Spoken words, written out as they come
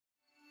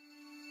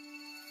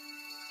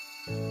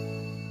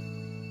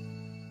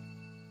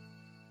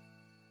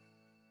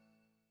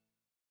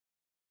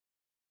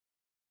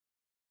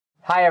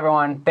Hi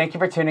everyone, thank you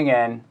for tuning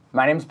in.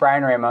 My name is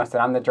Brian Ramos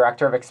and I'm the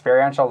Director of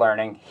Experiential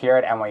Learning here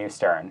at NYU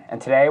Stern.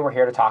 And today we're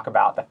here to talk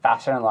about the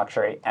Fashion and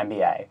Luxury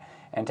MBA.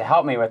 And to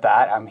help me with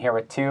that, I'm here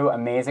with two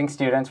amazing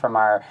students from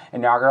our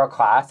inaugural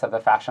class of the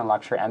Fashion and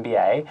Luxury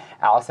MBA,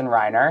 Allison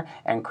Reiner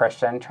and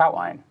Christian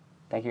Troutwine.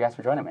 Thank you guys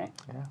for joining me.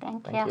 Yeah,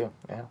 Thank you.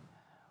 Yeah.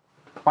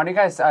 Why don't you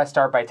guys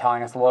start by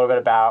telling us a little bit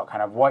about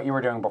kind of what you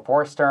were doing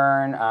before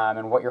Stern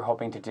and what you're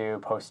hoping to do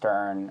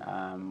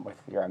post-Stern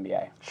with your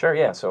MBA? Sure,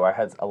 yeah. So I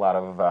had a lot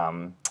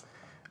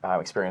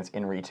of experience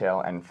in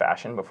retail and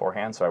fashion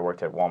beforehand. So I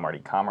worked at Walmart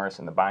e-commerce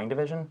in the buying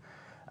division.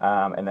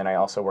 And then I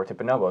also worked at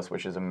Bonobos,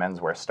 which is a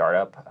menswear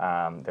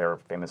startup. They're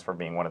famous for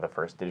being one of the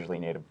first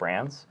digitally native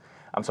brands.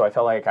 So I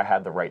felt like I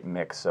had the right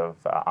mix of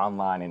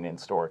online and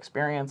in-store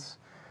experience.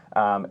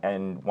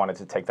 And wanted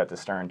to take that to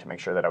Stern to make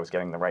sure that I was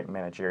getting the right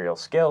managerial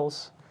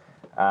skills.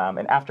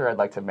 And after, I'd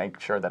like to make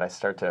sure that I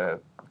start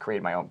to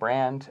create my own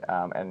brand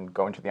and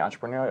go into the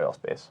entrepreneurial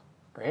space.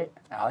 Great.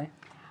 Allie?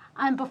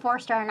 Before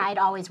Stern, I'd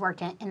always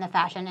worked in the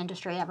fashion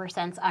industry ever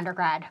since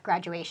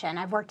graduation.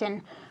 I've worked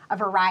in a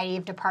variety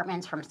of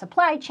departments from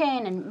supply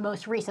chain, and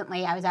most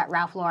recently I was at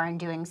Ralph Lauren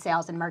doing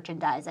sales and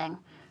merchandising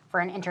for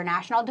an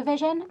international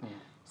division.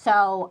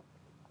 So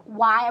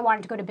why I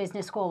wanted to go to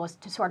business school was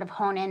to sort of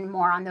hone in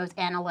more on those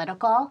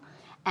analytical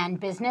and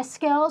business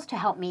skills to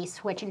help me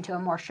switch into a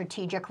more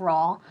strategic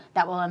role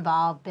that will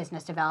involve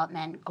business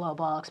development,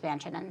 global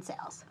expansion, and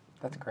sales.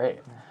 That's great.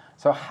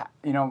 So,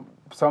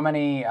 so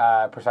many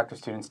prospective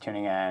students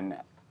tuning in.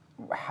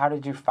 How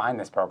did you find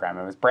this program?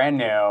 It was brand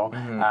new.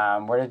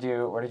 Mm-hmm. Where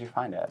did you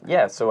find it?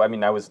 Yeah, so I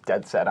mean, I was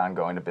dead set on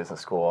going to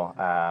business school,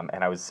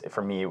 and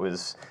for me, it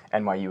was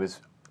NYU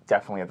was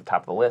definitely at the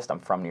top of the list. I'm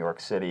from New York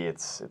City.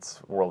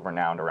 It's world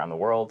renowned around the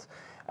world.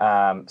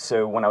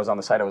 So when I was on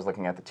the site, I was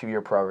looking at the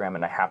 2-year program,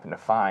 and I happened to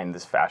find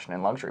this fashion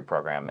and luxury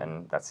program,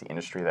 and that's the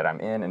industry that I'm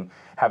in. And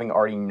having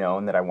already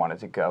known that I wanted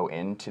to go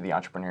into the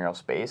entrepreneurial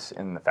space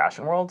in the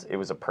fashion world, it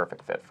was a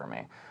perfect fit for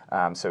me.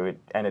 So it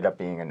ended up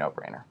being a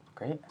no-brainer.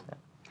 Great. Yeah.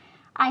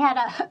 I had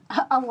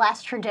a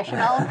less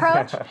traditional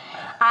approach.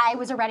 I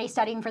was already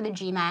studying for the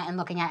GMAT and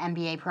looking at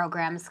MBA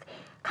programs,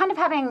 kind of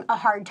having a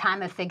hard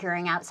time of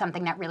figuring out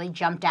something that really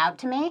jumped out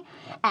to me.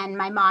 And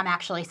my mom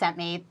actually sent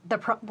me the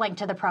link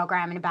to the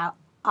program in about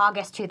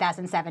August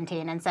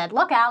 2017 and said,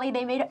 look, Allie,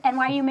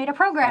 NYU made a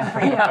program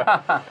for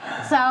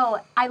you. So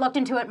I looked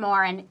into it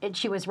more, and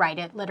she was right.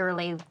 It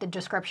literally, the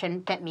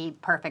description fit me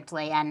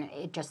perfectly, and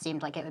it just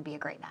seemed like it would be a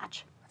great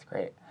match. That's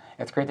great.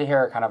 It's great to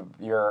hear kind of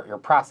your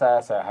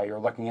process, how you're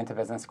looking into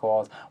business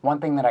schools. One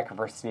thing that I could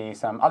foresee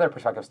some other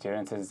prospective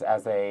students is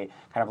as they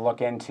kind of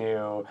look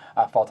into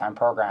full-time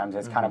programs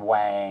is kind of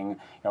weighing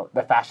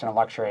the fashion and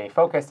luxury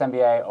focused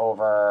MBA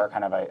over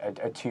kind of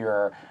a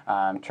 2-year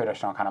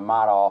traditional kind of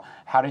model.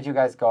 How did you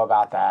guys go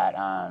about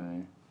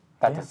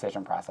that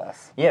decision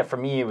process? Yeah, for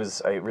me,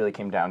 it really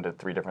came down to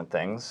 3 different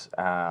things.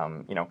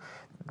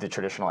 The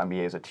traditional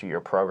MBA is a 2-year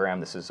program.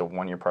 This is a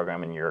 1-year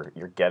program, and you're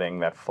getting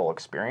that full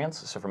experience.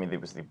 So for me, it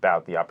was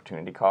about the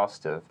opportunity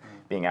cost of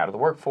being out of the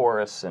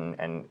workforce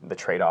and the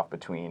trade-off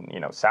between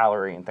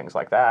salary and things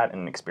like that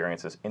and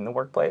experiences in the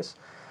workplace.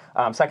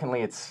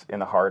 Secondly, it's in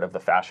the heart of the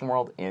fashion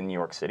world in New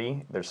York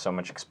City. There's so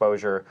much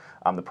exposure.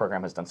 The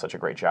program has done such a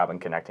great job in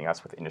connecting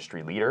us with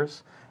industry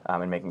leaders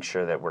and making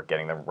sure that we're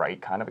getting the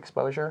right kind of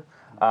exposure.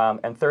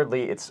 And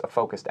thirdly, it's a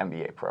focused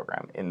MBA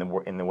program in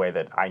the way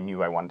that I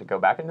knew I wanted to go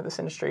back into this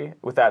industry.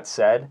 With that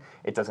said,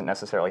 it doesn't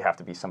necessarily have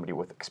to be somebody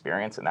with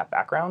experience in that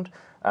background.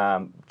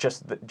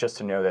 Just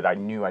to know that I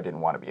knew I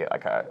didn't want to be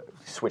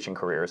switching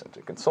careers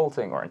into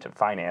consulting or into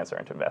finance or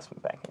into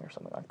investment banking or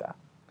something like that.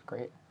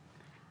 Great.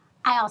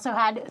 I also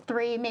had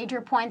 3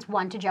 major points.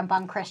 One, to jump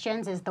on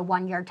Christian's, is the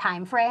 1-year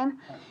time frame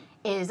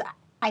is,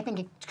 I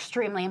think,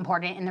 extremely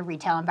important in the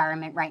retail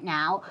environment right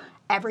now.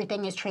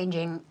 Everything is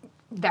changing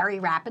very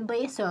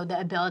rapidly, so the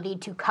ability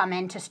to come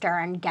into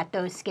Stern, get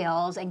those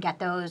skills, and get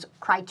those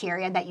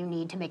criteria that you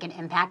need to make an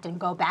impact and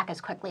go back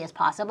as quickly as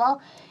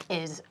possible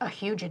is a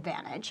huge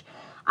advantage.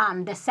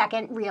 The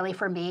second, really,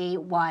 for me,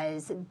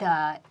 was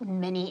the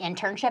mini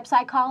internships,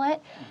 I call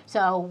it.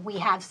 So we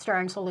have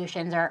Stern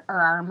Solutions, or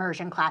our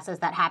immersion classes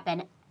that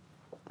happen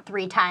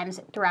 3 times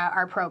throughout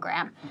our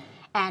program.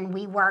 And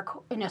we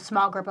work in a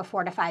small group of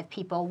 4 to 5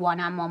 people,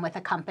 one-on-one with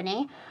a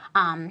company,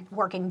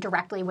 working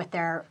directly with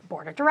their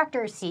board of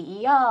directors,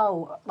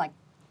 CEO,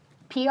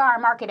 PR,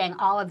 marketing,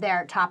 all of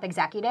their top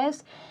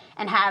executives,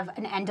 and have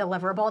an end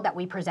deliverable that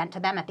we present to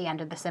them at the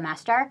end of the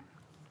semester.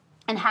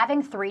 And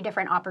having 3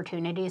 different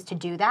opportunities to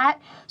do that,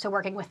 so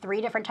working with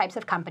 3 different types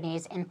of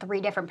companies in 3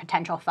 different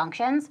potential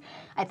functions,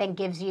 I think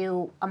gives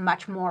you a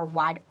much more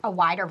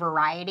wider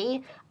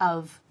variety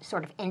of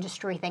sort of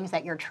industry things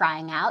that you're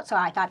trying out. So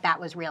I thought that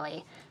was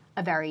really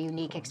a very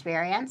unique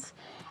experience.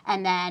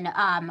 And then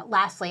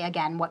lastly,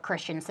 again, what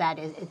Christian said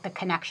is the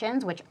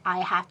connections, which I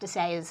have to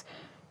say is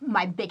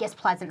my biggest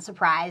pleasant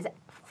surprise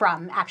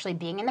from actually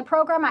being in the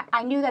program.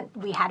 I knew that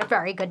we had a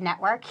very good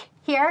network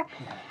here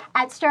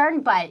at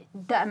Stern, but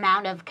the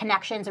amount of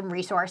connections and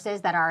resources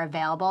that are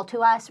available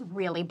to us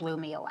really blew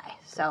me away.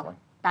 So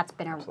that's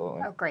been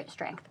a great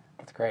strength.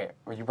 That's great.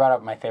 Well, you brought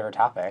up my favorite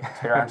topic,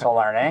 experiential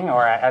learning,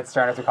 or at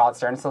Stern, as we call it,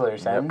 Stern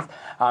Solutions.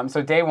 Yep.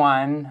 So day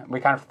one, we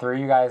kind of threw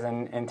you guys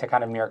into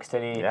kind of New York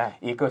City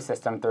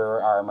ecosystem through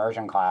our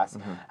immersion class.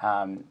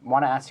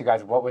 Want to ask you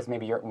guys, what was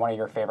maybe one of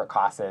your favorite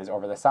classes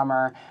over the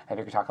summer? If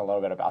you could talk a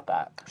little bit about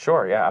that.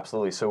 Sure, yeah,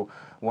 absolutely. So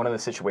one of the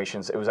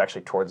situations, it was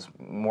actually towards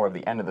more of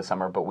the end of the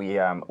summer, but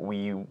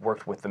we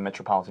worked with the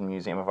Metropolitan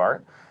Museum of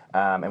Art.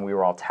 And we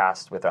were all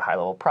tasked with a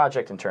high-level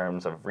project in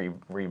terms of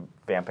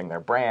revamping their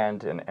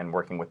brand and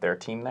working with their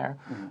team there.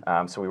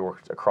 So we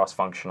worked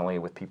cross-functionally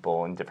with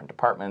people in different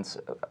departments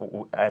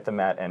at the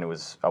Met, and it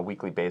was a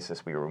weekly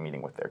basis. We were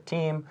meeting with their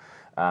team,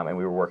 and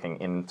we were working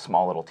in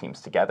small little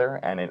teams together,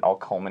 and it all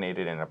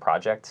culminated in a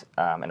project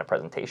and a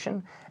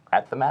presentation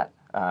at the Met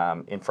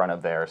in front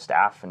of their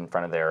staff, in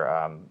front of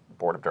their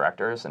board of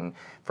directors. And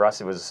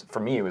for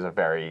me it was a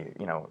very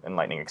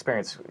enlightening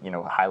experience,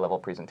 high-level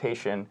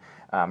presentation,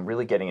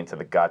 really getting into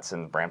the guts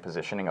and brand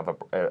positioning of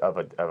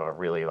a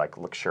really like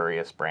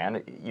luxurious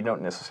brand. You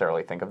don't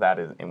necessarily think of that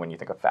when you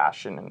think of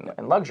fashion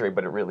and luxury,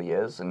 but it really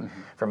is. And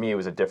for me, it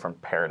was a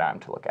different paradigm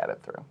to look at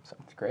it through. So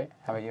that's great.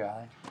 How about you,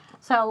 Allie?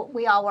 So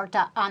we all worked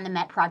on the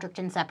Met project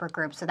in separate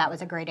groups, so that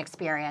was a great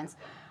experience.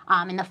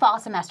 In the fall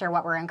semester,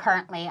 what we're in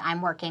currently,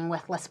 I'm working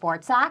with La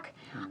Sportsac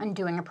and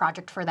doing a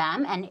project for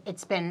them, and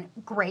it's been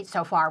great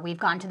so far. We've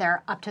gone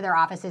up to their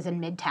offices in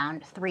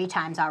Midtown 3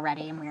 times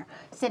already, and we're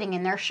sitting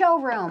in their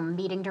showroom,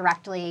 meeting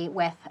directly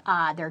with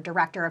their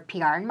director of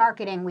PR and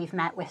marketing. We've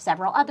met with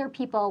several other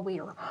people.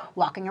 We were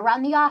walking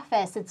around the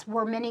office.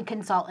 We're mini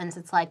consultants.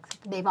 It's like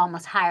they've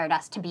almost hired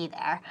us to be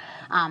there.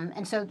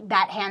 And so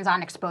that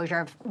hands-on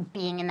exposure of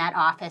being in that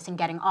office and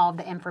getting all of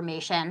the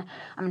information,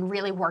 I'm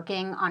really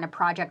working on a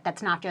project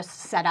that's not just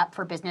set up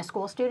for business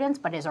school students,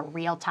 but is a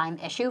real-time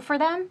issue for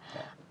them,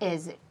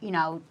 is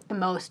the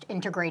most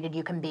integrated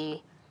you can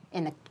be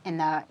in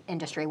the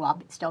industry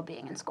while still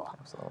being in school.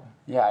 Absolutely.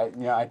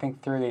 Yeah, I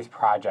think through these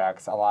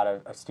projects, a lot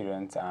of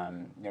students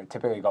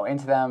typically go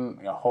into them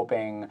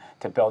hoping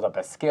to build up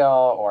a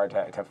skill or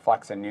to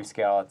flex a new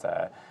skill. It's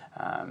a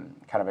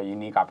kind of a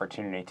unique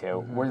opportunity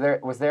too.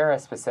 Was there a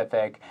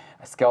specific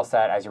skill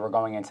set as you were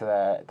going into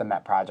the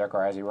Met project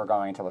or as you were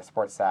going into the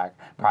Sportsac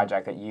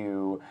project that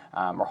you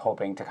were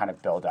hoping to kind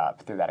of build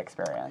up through that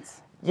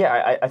experience?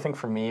 Yeah, I think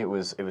for me it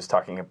was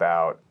talking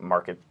about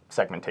market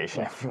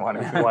segmentation, if you want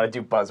to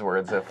do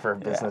buzzwords for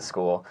business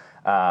school,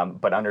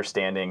 but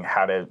understanding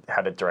how to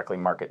directly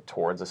market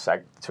towards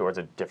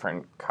a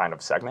different kind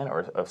of segment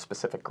or a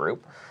specific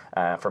group.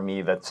 For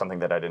me, that's something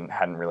that I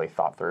hadn't really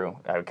thought through.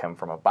 I come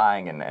from a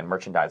buying and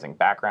merchandising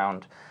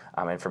background,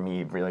 and for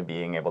me, really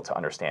being able to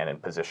understand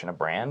and position a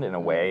brand in a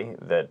way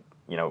that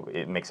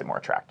it makes it more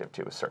attractive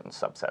to a certain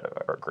subset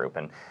or group.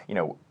 And,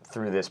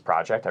 through this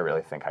project, I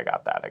really think I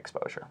got that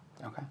exposure.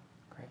 Okay,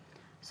 great.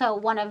 So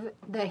one of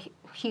the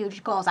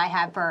huge goals I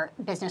have for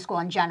business school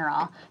in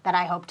general that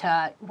I hope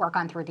to work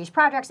on through these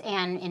projects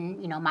and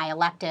in my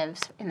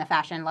electives in the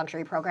fashion and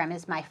luxury program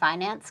is my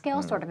finance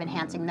skills, sort of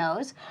enhancing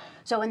those.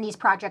 So in these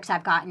projects,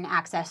 I've gotten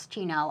access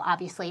to,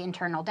 obviously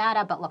internal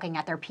data, but looking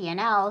at their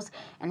P&Ls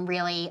and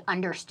really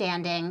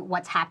understanding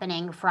what's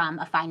happening from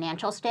a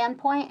financial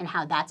standpoint and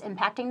how that's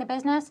impacting the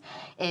business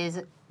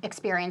is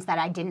experience that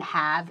I didn't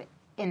have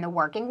in the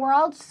working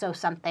world, so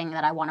something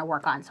that I want to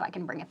work on so I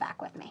can bring it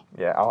back with me.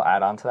 Yeah, I'll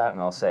add on to that,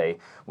 and I'll say,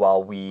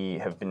 while we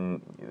have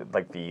been,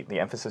 the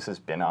emphasis has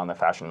been on the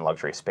fashion and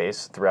luxury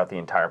space throughout the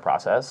entire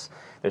process,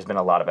 there's been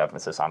a lot of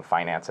emphasis on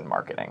finance and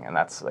marketing, and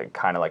that's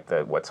kind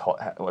of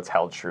what's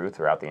held true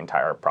throughout the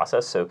entire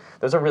process. So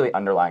those are really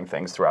underlying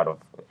things throughout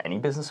any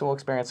business school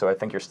experience, so I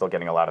think you're still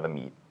getting a lot of the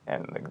meat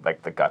and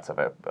the guts of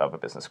a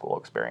business school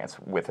experience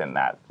within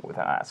that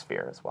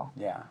sphere as well.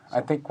 Yeah, so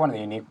I think one of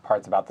the unique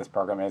parts about this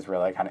program is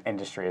really kind of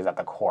industry is at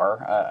the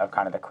core of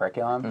kind of the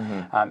curriculum.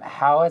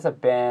 How has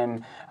it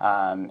been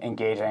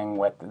engaging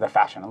with the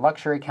Fashion and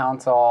Luxury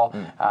Council,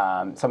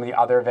 some of the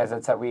other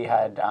visits that we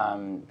had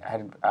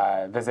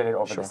visited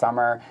over the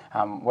summer?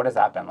 What has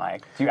that been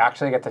like? Do you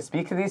actually get to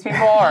speak to these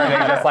people, or are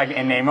they just like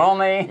in name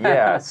only?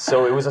 Yeah,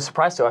 so it was a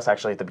surprise to us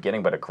actually at the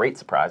beginning, but a great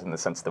surprise in the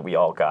sense that we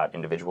all got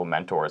individual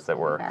mentors that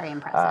were very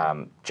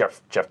impressive.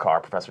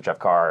 Professor Jeff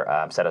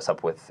Carr set us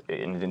up with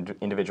an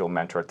individual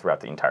mentor throughout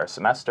the entire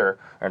semester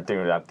or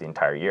throughout the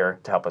entire year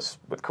to help us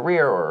with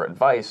career or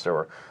advice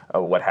or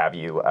what have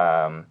you.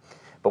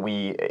 But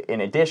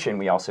in addition,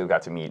 we also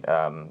got to meet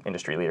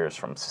industry leaders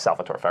from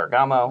Salvatore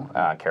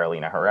Ferragamo,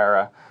 Carolina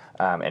Herrera,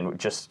 and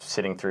just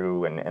sitting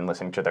through and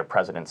listening to their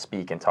presidents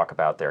speak and talk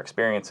about their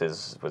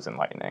experiences was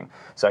enlightening.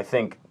 So I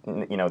think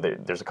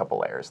there's a couple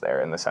layers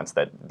there in the sense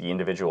that the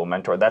individual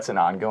mentor, that's an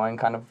ongoing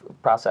kind of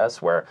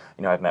process where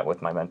I've met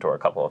with my mentor a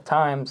couple of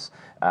times.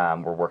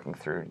 We're working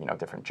through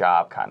different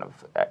job kind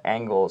of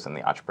angles and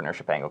the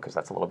entrepreneurship angle because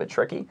that's a little bit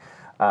tricky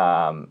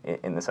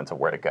in the sense of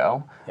where to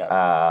go.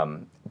 Yeah.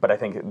 But I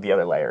think the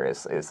other layer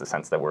is the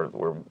sense that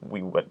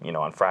we went,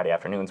 on Friday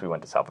afternoons we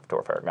went to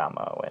Salvatore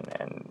Ferragamo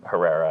and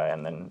Herrera,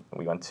 and then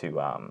we went to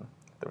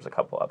there was a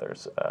couple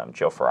others,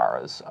 Joe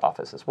Ferrara's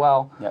office as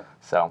well. Yep.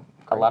 So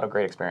a lot of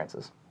great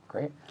experiences.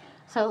 Great.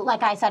 So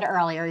like I said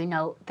earlier,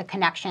 the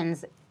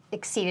connections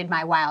exceeded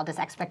my wildest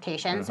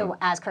expectations. So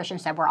as Christian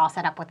said, we're all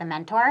set up with a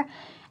mentor.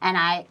 And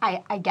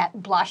I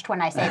get blushed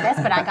when I say this,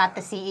 but I got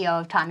the CEO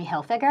of Tommy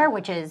Hilfiger,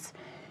 which is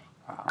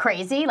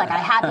crazy. Like, I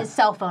have his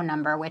cell phone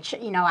number, which,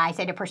 you know, I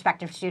say to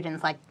prospective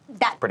students, like,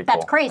 that's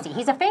cool. crazy.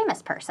 He's a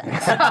famous person.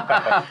 So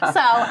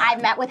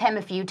I've met with him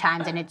a few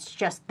times, and it's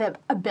just the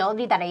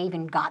ability that I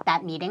even got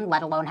that meeting,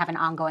 let alone have an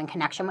ongoing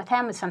connection with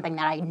him, is something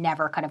that I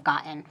never could have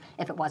gotten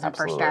if it wasn't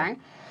for Stern.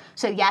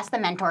 So yes, the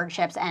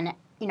mentorships and,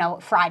 you know,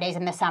 Fridays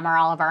in the summer,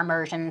 all of our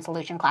immersion and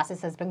solution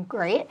classes has been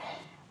great.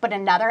 But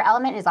another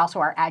element is also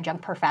our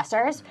adjunct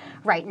professors.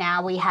 Right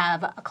now we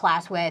have a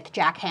class with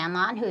Jack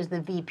Hanlon, who's the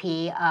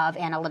VP of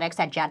Analytics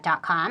at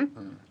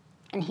Jet.com.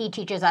 And he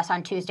teaches us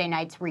on Tuesday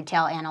nights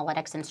retail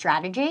analytics and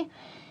strategy.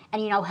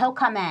 And, you know, he'll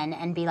come in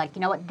and be like,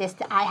 you know what,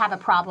 I have a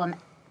problem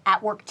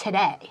at work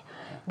today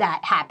that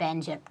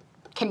happened.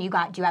 Do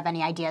you have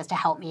any ideas to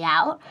help me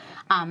out?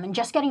 And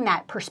just getting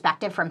that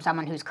perspective from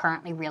someone who's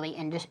currently really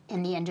in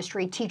the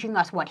industry, teaching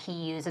us what he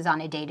uses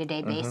on a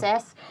day-to-day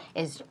basis,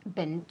 has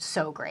been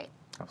so great.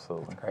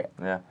 Absolutely. Great.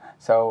 Yeah.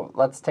 So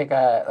let's take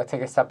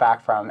a step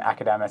back from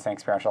academics and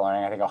experiential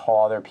learning. I think a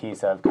whole other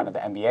piece of kind of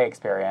the MBA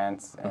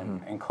experience,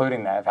 and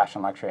including the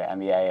fashion luxury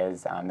MBA,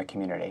 is the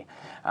community.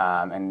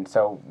 And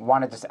so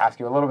want to just ask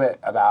you a little bit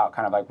about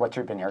kind of like what's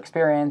been your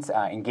experience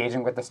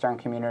engaging with the Stern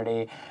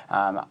community,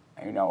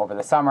 you know, over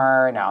the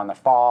summer, now in the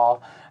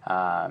fall.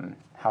 How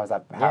does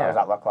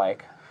that look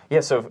like? Yeah,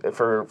 so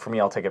for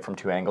me, I'll take it from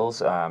two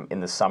angles. In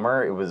the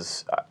summer, it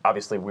was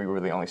obviously we were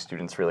the only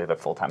students, really, the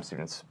full-time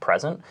students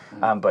present.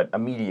 But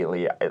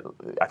immediately,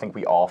 I think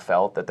we all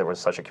felt that there was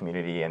such a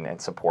community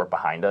and support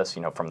behind us.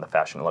 You know, from the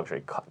Fashion and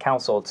Luxury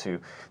Council to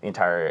the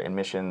entire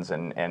admissions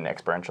and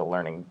experiential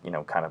learning, you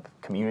know, kind of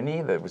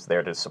community that was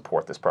there to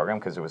support this program,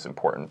 because it was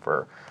important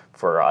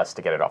for us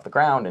to get it off the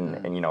ground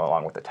and you know,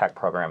 along with the tech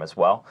program as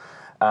well.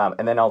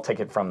 And then I'll take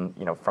it from,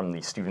 you know, from the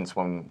students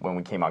when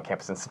we came on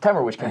campus in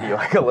September, which can be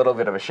like a little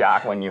bit of a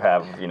shock when you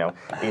have, you know,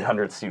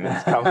 800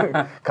 students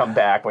come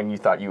back when you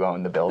thought you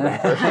owned the building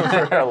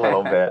for a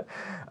little bit.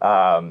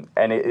 And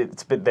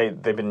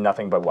they've been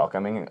nothing but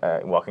welcoming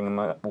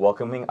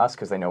us,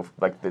 because they know,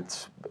 like,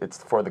 it's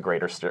for the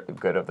greater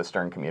good of the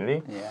Stern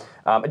community.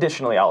 Yeah.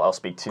 Additionally, I'll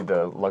speak to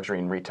the Luxury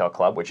and Retail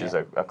Club, which is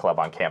a club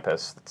on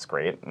campus that's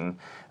great and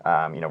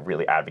you know,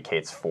 really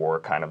advocates for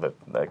kind of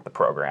the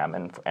program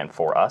and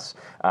for us.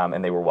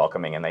 And they were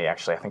welcoming, and I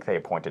think they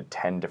appointed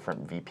 10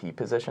 different VP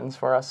positions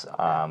for us.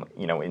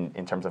 You know,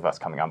 in terms of us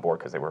coming on board,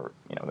 because they were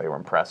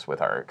impressed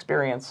with our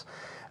experience.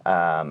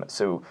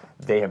 So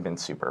they have been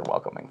super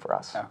welcoming for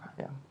us. Okay.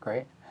 Yeah.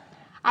 Great.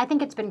 I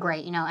think it's been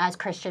great. You know, as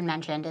Christian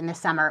mentioned, in the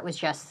summer it was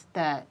just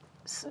the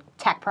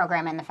tech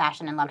program and the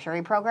fashion and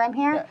luxury program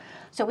here. Yeah.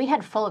 So we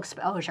had full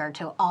exposure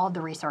to all of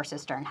the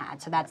resources Stern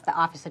had. So that's the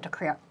Office of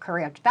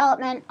Career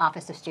Development,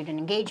 Office of Student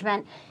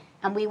Engagement,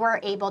 and we were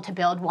able to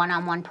build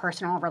one-on-one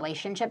personal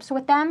relationships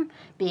with them,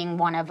 being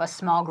one of a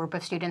small group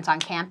of students on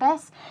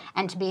campus.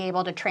 And to be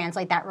able to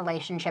translate that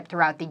relationship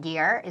throughout the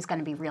year is going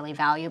to be really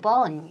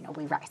valuable. And, you know,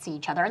 we see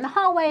each other in the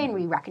hallway, and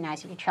we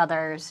recognize each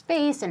other's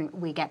face, and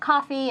we get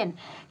coffee. And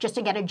just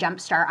to get a jump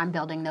start on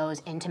building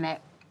those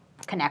intimate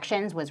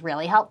connections was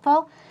really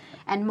helpful.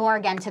 And more,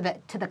 again,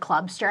 to the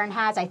club Stern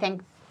has, I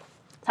think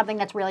something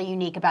that's really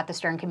unique about the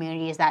Stern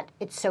community is that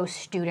it's so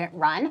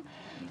student-run.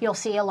 You'll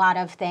see a lot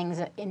of things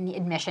in the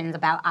admissions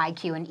about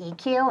IQ and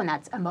EQ, and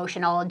that's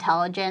emotional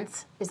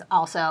intelligence is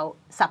also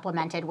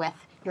supplemented with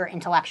your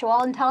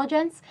intellectual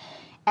intelligence.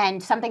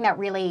 And something that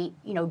really,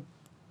 you know,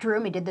 drew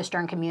me to the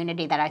Stern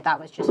community that I thought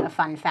was just a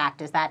fun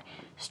fact is that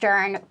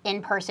Stern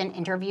in-person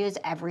interviews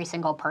every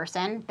single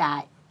person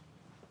that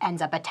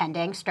ends up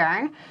attending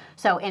Stern.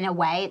 So in a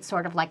way, it's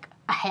sort of like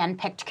a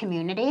hand-picked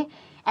community,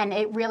 and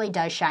it really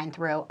does shine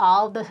through.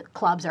 All the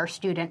clubs are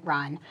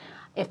student-run.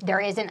 If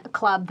there isn't a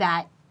club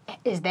that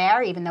is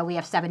there, even though we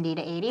have 70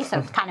 to 80, so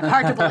it's kind of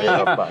hard to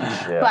believe.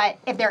 But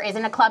if there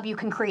isn't a club, you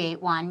can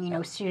create one. You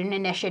know, student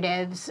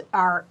initiatives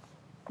are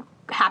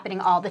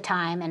happening all the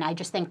time, and I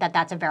just think that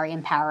that's a very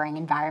empowering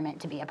environment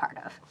to be a part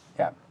of.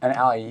 Yeah, and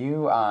Allie,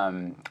 you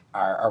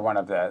are one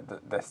of the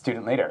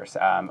student leaders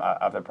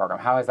of the program.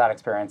 How has that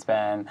experience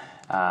been?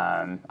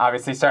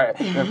 Obviously,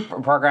 the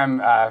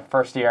program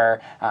first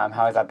year. How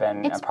has that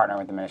been partnering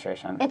with the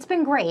administration? It's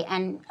been great,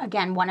 and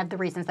again, one of the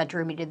reasons that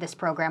drew me to this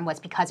program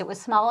was because it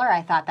was smaller.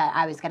 I thought that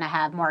I was going to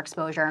have more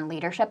exposure and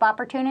leadership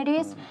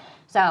opportunities,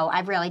 so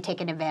I've really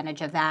taken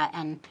advantage of that.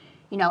 And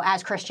you know,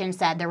 as Christian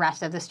said, the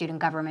rest of the student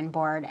government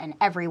board and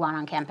everyone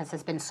on campus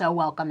has been so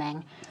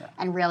welcoming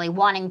and really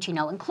wanting to, you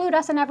know, include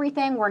us in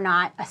everything. We're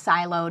not a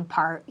siloed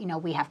part. You know,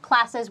 we have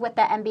classes with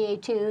the MBA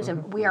 2s,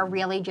 and we are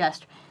really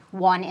just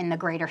one in the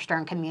greater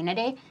Stern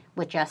community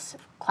with just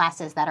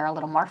classes that are a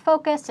little more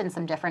focused and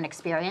some different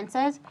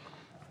experiences.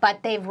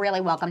 But they've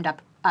really welcomed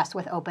us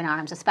with open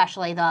arms,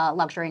 especially the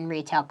Luxury and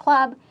Retail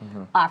Club,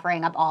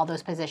 offering up all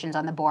those positions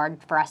on the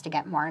board for us to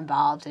get more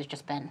involved has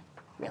just been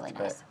really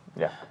nice.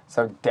 Yeah.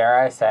 So dare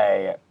I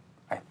say,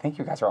 I think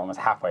you guys are almost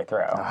halfway through.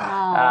 No,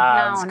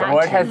 not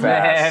what has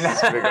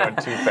We're going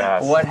too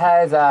fast. What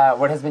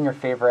has been your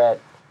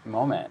favorite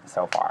moment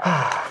so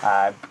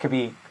far? Could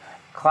be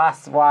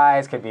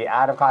class-wise, could be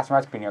out of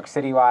classroom-wise, could be New York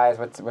City-wise.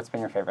 What's been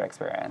your favorite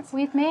experience?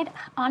 We've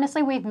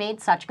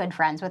made such good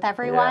friends with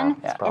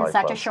everyone in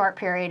such a close. short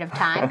period of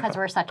time because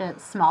we're such a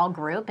small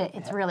group.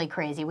 It's really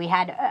crazy. We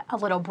had a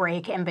little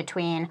break in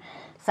between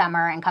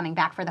summer and coming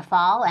back for the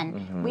fall,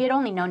 and we had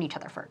only known each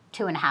other for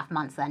 2.5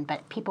 months then,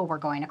 but people were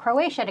going to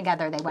Croatia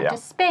together. They went to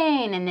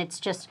Spain, and it's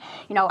just,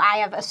 I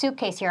have a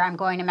suitcase here. I'm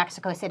going to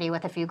Mexico City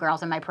with a few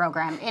girls in my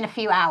program in a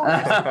few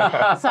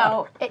hours.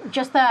 So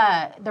just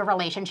the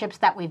relationships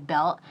that we've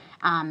built,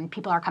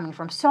 people are coming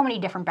from so many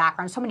different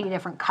backgrounds, so many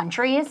different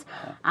countries,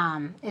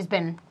 has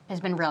been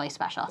really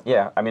special.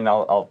 Yeah, I mean,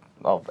 I'll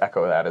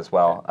echo that as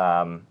well.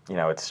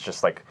 It's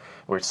just like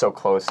we're so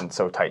close and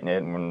so tight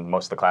knit, and when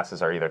most of the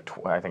classes are either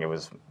I think it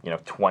was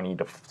 20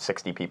 to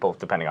 60 people,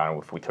 depending on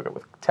if we took it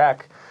with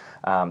tech.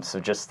 So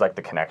just like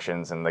the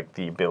connections and like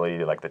the ability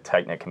to like the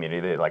tight knit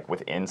community, like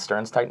within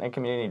Stern's tight knit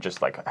community,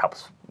 just like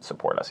helps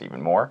support us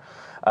even more.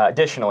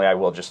 Additionally, I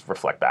will just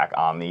reflect back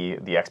on the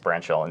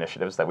experiential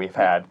initiatives that we've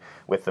had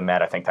with the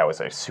Met. I think that was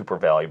a super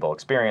valuable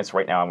experience.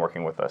 Right now, I'm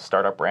working with a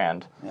startup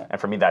brand,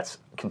 and for me, that's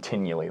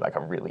continually like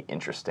a really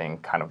interesting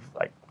kind of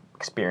like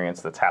experience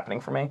that's happening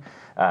for me,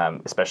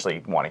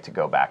 especially wanting to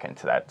go back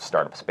into that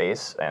startup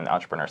space and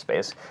entrepreneur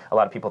space. A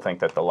lot of people think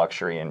that the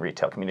luxury and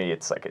retail community,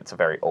 it's a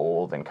very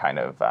old and kind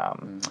of,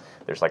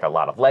 there's like a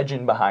lot of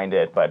legend behind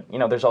it, but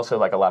there's also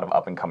like a lot of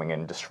up and coming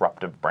and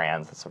disruptive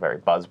brands. That's a very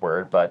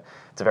buzzword, but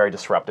it's a very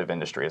disruptive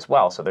industry as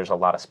well. So there's a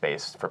lot of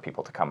space for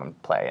people to come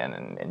and play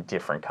in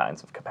different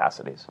kinds of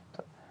capacities.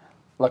 So.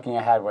 Looking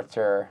ahead, what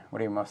are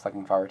you most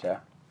looking forward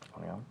to?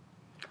 What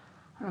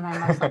am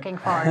I most looking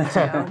forward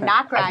to?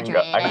 Not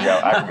graduating. I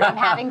can go. I'm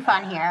having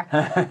fun here.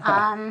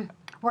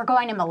 We're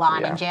going to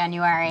Milan in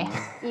January.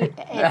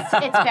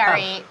 It's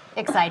very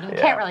exciting. You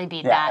can't really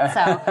beat that.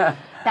 So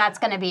that's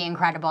going to be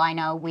incredible. I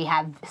know we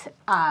have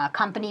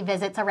company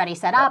visits already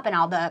set up and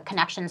all the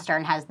connections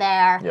Stern has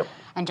there. Yep.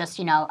 And just,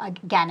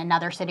 again,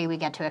 another city we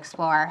get to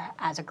explore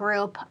as a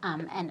group,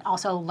 and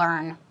also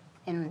learn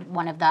in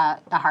one of the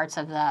hearts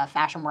of the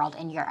fashion world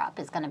in Europe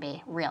is going to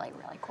be really,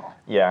 really cool.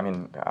 Yeah, I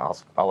mean,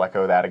 I'll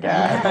echo that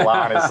again.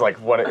 Milan is like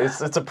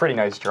it's a pretty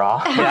nice draw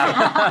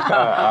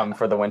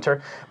for the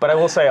winter. But I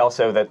will say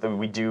also that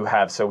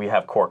we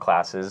have core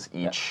classes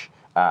each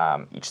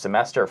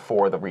semester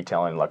for the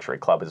retail and luxury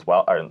club as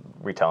well, or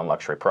retail and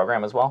luxury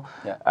program as well.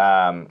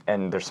 Yeah.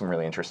 And there's some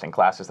really interesting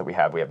classes that we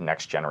have. We have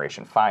next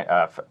generation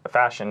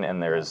fashion,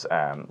 and there's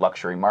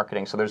luxury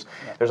marketing. So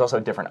there's also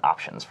different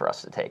options for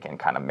us to take and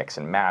kind of mix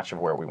and match of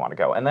where we want to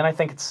go. And then I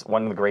think it's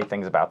one of the great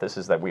things about this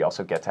is that we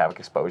also get to have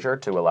exposure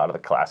to a lot of the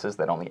classes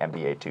that only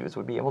MBA 2s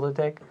would be able to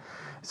take.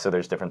 So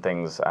there's different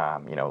things,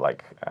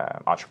 like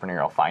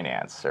entrepreneurial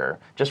finance, or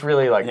just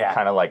really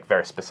kind of like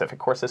very specific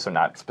courses. So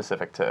not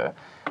specific to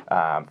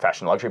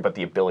fashion luxury, but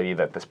the ability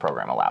that this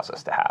program allows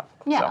us to have.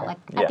 Yeah,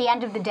 so, at the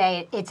end of the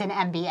day, it's an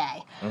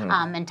MBA.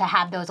 And to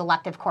have those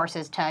elective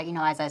courses to,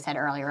 as I said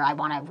earlier, I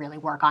want to really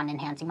work on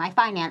enhancing my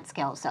finance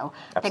skills. So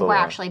I think we're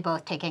actually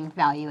both taking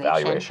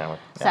valuation.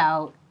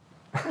 So,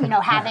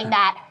 having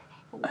that.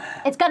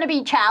 It's going to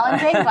be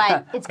challenging,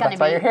 but it's going to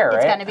be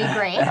it's going to be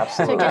great.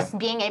 Absolutely. So just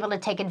being able to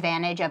take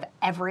advantage of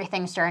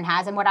everything Stern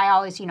has, and what I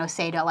always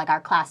say to like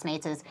our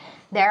classmates is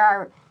there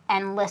are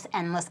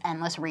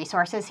endless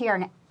resources here,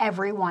 and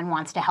everyone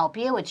wants to help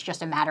you. It's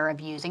just a matter of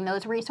using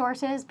those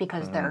resources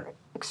because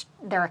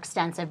they're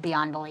extensive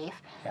beyond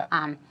belief.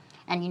 Yeah.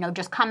 And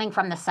just coming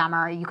from the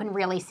summer, you can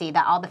really see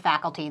that all the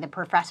faculty, the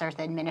professors,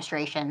 the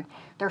administration,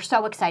 they're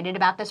so excited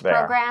about this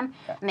program,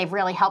 and they've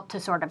really helped to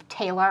sort of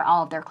tailor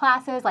all of their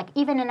classes. Like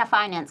even in a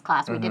finance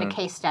class, we did a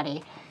case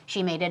study.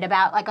 She made it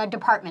about like a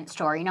department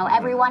store.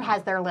 Everyone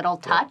has their little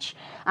touch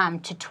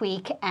to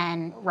tweak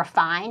and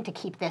refine to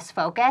keep this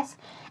focus,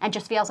 and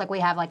just feels like we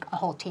have like a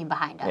whole team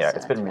behind us. Yeah, so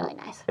it's been really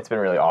nice. It's been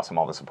really awesome,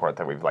 all the support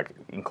that we've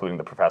including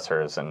the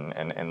professors and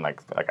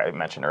like I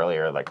mentioned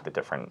earlier, like the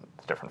different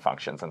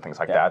functions and things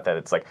like that. That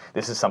it's like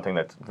this is something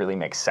that really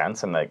makes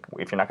sense, and like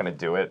if you're not going to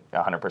do it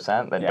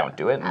 100%, then don't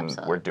do it. And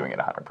we're doing it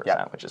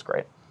 100%, which is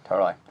great.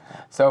 Totally.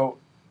 So,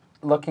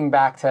 looking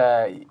back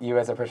to you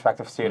as a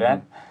prospective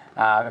student.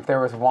 If there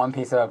was one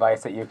piece of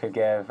advice that you could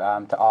give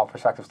to all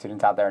prospective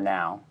students out there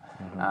now,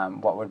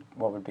 what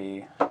would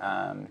be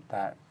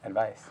that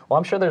advice? Well,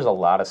 I'm sure there's a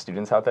lot of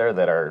students out there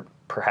that are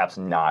perhaps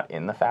not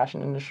in the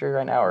fashion industry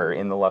right now or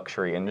in the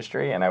luxury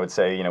industry, and I would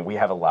say we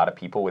have a lot of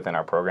people within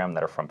our program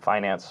that are from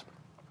finance,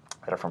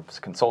 that are from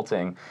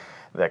consulting,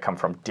 that come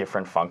from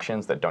different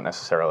functions that don't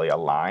necessarily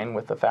align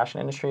with the fashion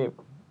industry,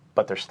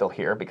 but they're still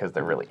here because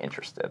they're really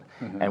interested.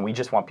 And we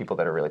just want people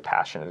that are really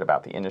passionate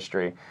about the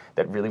industry,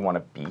 that really want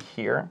to be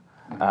here.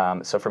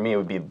 So for me, it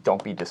would be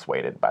don't be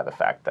dissuaded by the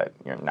fact that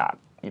you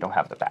don't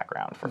have the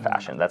background for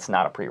fashion. That's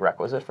not a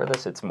prerequisite for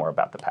this. It's more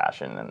about the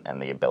passion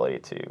and the ability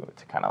to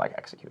kind of like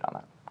execute on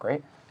that.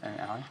 Great. And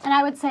Allie? And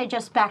I would say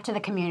just back to the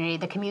community.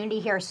 The community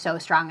here is so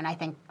strong, and I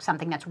think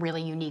something that's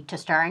really unique to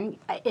Stern.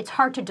 It's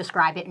hard to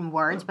describe it in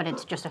words, but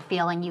it's just a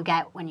feeling you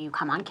get when you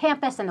come on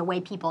campus and the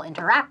way people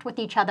interact with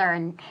each other,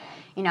 and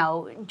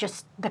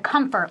just the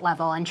comfort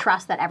level and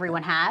trust that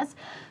everyone has.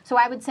 So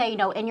I would say,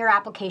 in your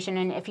application,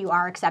 and if you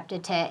are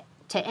accepted to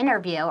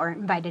interview or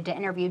invited to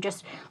interview,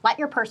 just let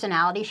your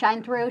personality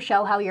shine through.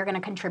 Show how you're going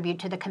to contribute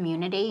to the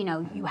community.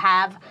 You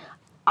have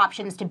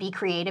options to be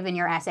creative in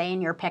your essay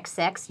and your pick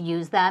six.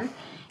 Use them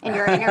in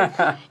your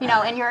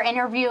in your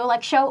interview.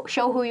 Like show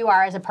who you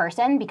are as a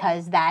person,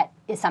 because that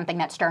is something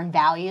that Stern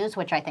values,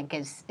 which I think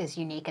is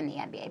unique in the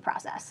MBA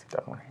process.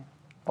 Definitely.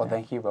 Well,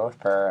 thank you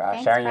both for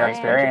Thanks, sharing your Brian.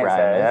 experiences.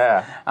 Thank you,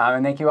 Brian. Yeah.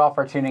 And thank you all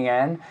for tuning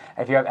in.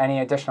 If you have any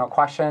additional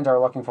questions or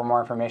looking for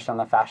more information on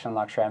the Fashion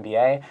Luxury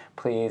MBA,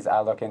 please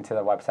look into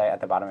the website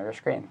at the bottom of your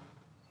screen.